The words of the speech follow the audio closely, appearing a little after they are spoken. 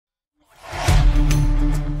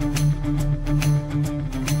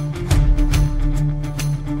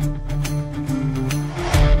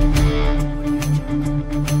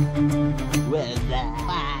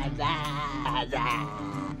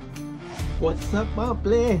What's up mga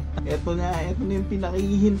ple? Ito na yung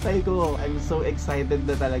pinakihintay ko. I'm so excited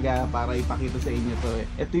na talaga para ipakita sa inyo to.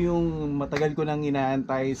 Ito yung matagal ko nang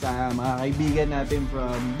inaantay sa mga kaibigan natin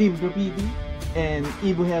from Team Graphitee and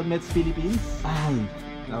Evo Helmets Philippines. Ay,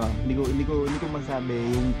 hindi ko masabi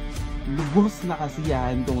yung lubos na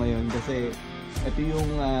kasiyahan ko ngayon kasi ito yung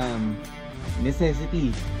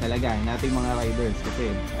necessity talaga nating mga riders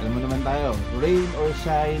kasi alam mo naman tayo, rain or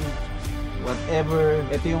shine, whatever,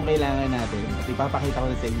 ito yung kailangan natin at ipapakita ko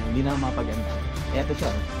na sa inyo, hindi na mapaganda. Ito siya,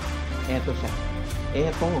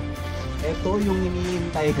 ito yung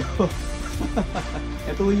hinihintay ko.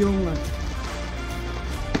 Ito yung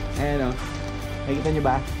ayan o, nakikita nyo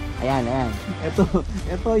ba? Ayan.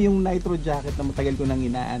 Ito yung Nitro Jacket na matagal ko nang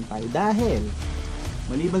inaantay dahil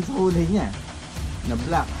maliban sa kulay niya na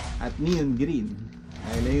black at neon green,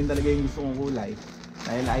 dahil ayun talaga yung gusto kong kulay,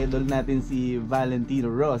 dahil idol natin si Valentino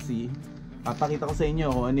Rossi, papakita ko sa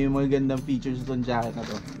inyo kung ano yung mga gandang features sa itong jacket na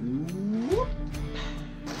to.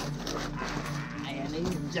 Ayan na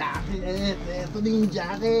yung jacket. Ito na yung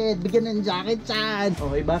jacket. Bigyan ng jacket, Chad.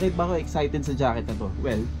 Okay, bakit ba ako excited sa jacket na to?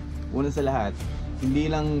 Well, una sa lahat, hindi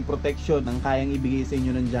lang protection ang kayang ibigay sa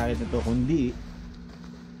inyo ng jacket na to, kundi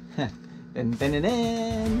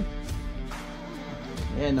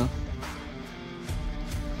ayan o.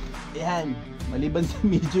 Ayan, maliban sa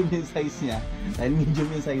medium yung size niya, dahil medium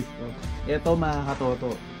yung size ko, ito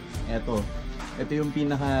makakatoto. Ito yung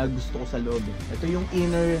pinaka gusto ko sa loob. Ito yung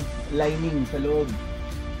inner lining sa loob.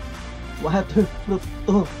 Waterproof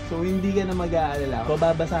to, so hindi ka na mag-aalala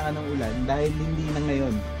babasa ka ng ulan dahil hindi na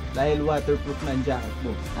ngayon, dahil waterproof na ang jacket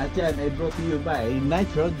mo. At yan ay brought to you by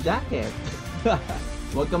Nitro Jacket.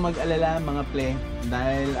 Huwag kang mag-alala mga ple,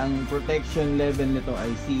 dahil ang protection level nito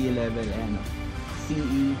ay CE level,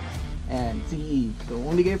 CE and CE. So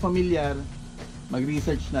kung hindi kayo familiar,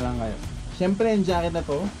 mag-research na lang kayo. Siyempre ang jacket na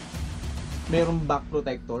to, merong back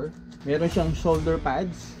protector, meron siyang shoulder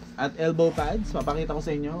pads at elbow pads. Papakita ko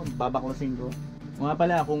sa inyo, babaklasin ko. Nga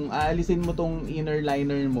pala, kung aalisin mo tong inner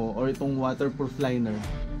liner mo or itong waterproof liner,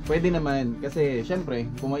 pwede naman, kasi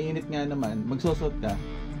siyempre kung mainit nga naman, magsusot ka,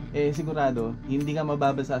 sigurado hindi ka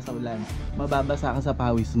mababasa sa ulan, mababasa ka sa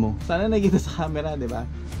pawis mo. Sana nakita sa camera, di ba?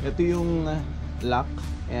 Ito yung lock,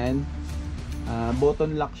 and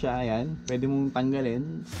button lock siya. Ayan, pwede mong tanggalin,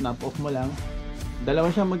 snap off mo lang.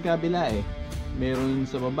 Dalawa siyang magkabila meron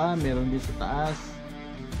sa baba, meron din sa taas.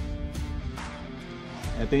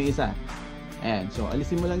 Ito yung isa. Ayan, so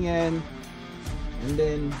alisin mo lang yan, and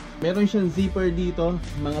then meron siyang zipper dito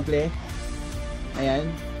mga ple. Ayan,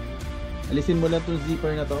 alisin mo lang itong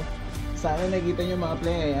zipper na to. Sana nakita nyo mga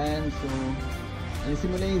ple. Ayan, so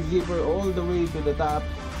alisin mo lang yung zipper all the way to the top,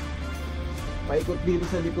 paikot dito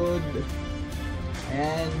sa likod.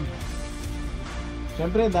 Ayan,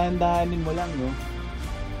 syempre dahan-dahanin mo lang, no?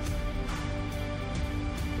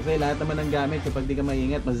 Kasi lahat naman ng gamit, kapag di ka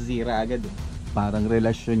maingat, masisira agad parang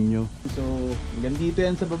relasyon nyo. So hanggang dito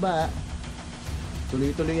yan sa baba,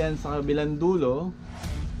 tuloy-tuloy yan sa kabilang dulo.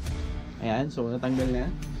 Ayan, so natanggal na.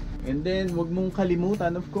 And then wag mong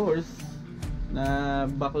kalimutan, of course, na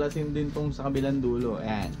baklasin din tong sa kabilang dulo.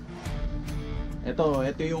 Ayan. Ito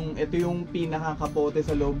yung pinakakapote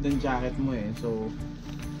sa loob ng jacket mo So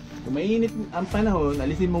kung mainit ang panahon,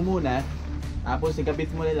 alisin mo muna, tapos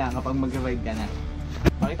ikabit mo na lang kapag mag-ride ka na.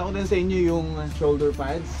 Pakita ko din sa inyo yung shoulder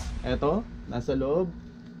pads. Ito, nasa loob.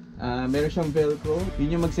 Meron siyang velcro,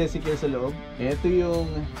 yun yung magse-secure sa loob. Ito yung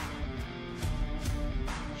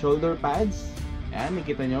shoulder pads. Ayan,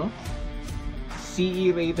 nakita nyo?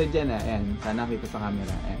 CE rated dyan. Ayan, sana kita sa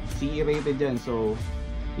camera. Ayan, CE rated dyan. So,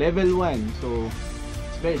 level 1. So,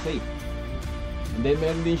 it's very safe. And then,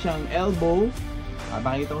 meron din siyang elbow.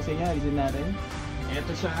 Pakita ko sa inyo, alisin natin.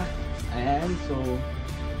 Ito siya. Ayan, so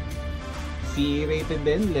CE rated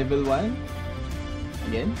din, level 1.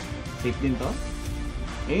 Again, safe din to.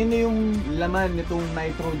 Ayun na yung laman nitong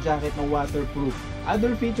Nitro Jacket na waterproof.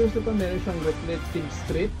 Other features ito, meron siyang reflective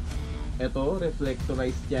strip. Ito,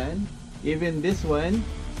 reflectorized yan. Even this one,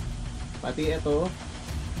 pati ito,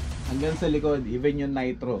 hanggang sa likod, even yung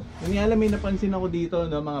Nitro. Yung alam, may napansin ako dito,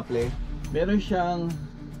 no, mga ple, meron siyang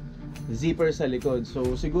zipper sa likod.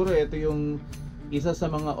 So siguro ito yung isa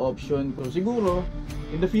sa mga option ko. Siguro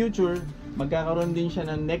in the future magkakaroon din siya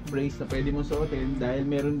ng neck brace na pwede mo suotin, dahil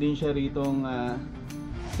meron din siya ritong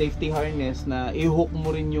safety harness na i-hook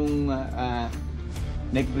mo rin yung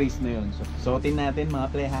neck brace na yun. So suotin natin mga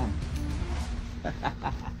ple, ha.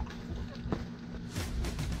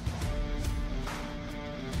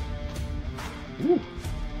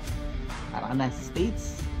 Para ka na sa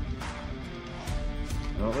States.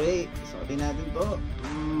 Okay, suotin natin to.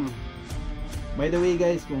 By the way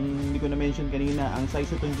guys, kung hindi ko na-mention kanina, ang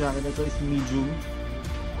size itong jacket na to is medium.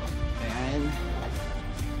 Ayan.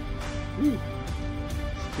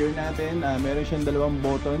 Secure natin. Meron siyang dalawang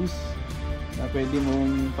buttons na pwede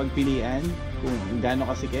mong pagpilian kung gaano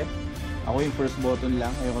kasikip. Ako yung first button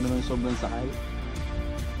lang, ayoko naman sobrang sakay.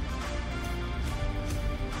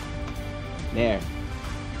 There.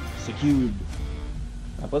 Secured.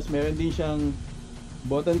 Tapos meron din siyang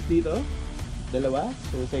buttons dito. Dalawa.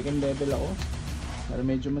 So second level ako. Para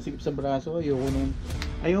medyo masikip sa braso.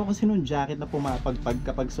 Ayoko kasi nung jacket na pumapagpag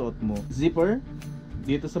kapag suot mo. Zipper.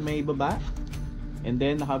 Dito sa may baba. And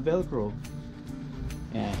then naka velcro.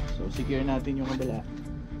 Ayan. So secure natin yung kabila.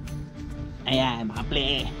 Ayan, mga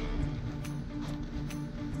play.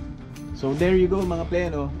 So there you go mga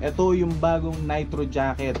play, no? Ito yung bagong Nitro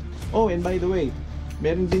Jacket. Oh, and by the way,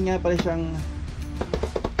 meron din nga pala siyang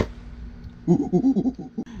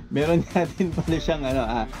meron natin pala siyang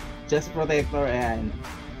chest protector. Ayan.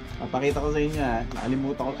 Papakita ko sa inyo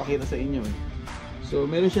nakalimutan ko pakita sa inyo. So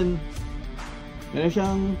meron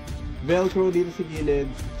siyang velcro dito sa gilid.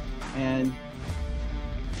 Ayan.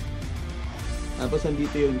 Tapos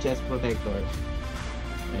andito yung chest protector.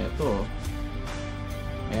 Ito.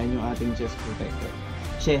 Ayan yung ating chest protector.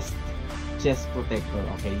 Chest protector,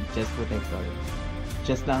 okay? Chest protector.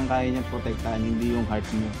 Chest lang kaya niyang protektahan, hindi yung heart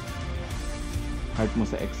mo. Heart mo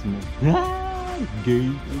sa ex mo. Gay!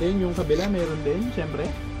 And then yung kabila meron din, syempre.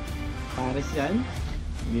 Pares yan.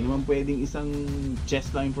 Hindi naman pwedeng isang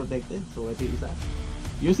chest lang yung protected. So ito yung isa.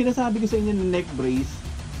 Yung sinasabi ko sa inyo ng neck brace,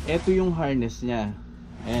 ito yung harness niya.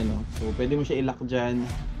 Ayan o. So pwede mo siya i-lock dyan.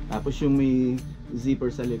 Tapos yung may zipper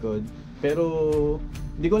sa likod. Pero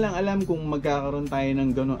hindi ko lang alam kung magkakaroon tayo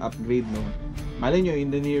ng ganong upgrade, no. Malay nyo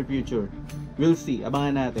in the near future. We'll see.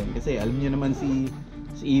 Abangan natin. Kasi alam nyo naman si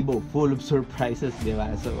Ibo, full of surprises, di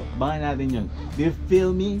ba? So abangan natin yun. Do you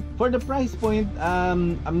feel me? For the price point,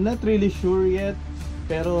 I'm not really sure yet.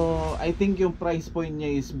 Pero I think yung price point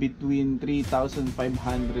niya is between 3,500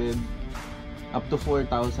 up to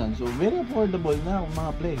 4,000. So very affordable na kung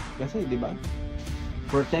mga play. Kasi di ba?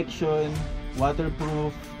 Protection,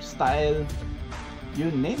 waterproof, style,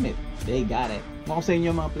 you name it, they got it. Kung ako sa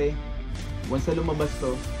inyo mga play, once na lumabas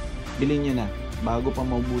to, bilhin nyo na bago pa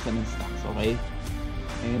maubusan ng stocks, okay?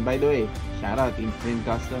 And by the way, shout out Imprint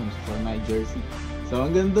Customs for my jersey. So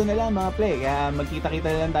hanggang doon na lang mga play, kaya magkita-kita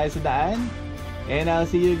na lang tayo sa daan. And I'll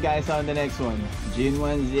see you guys on the next one.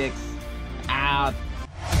 geneonezx out!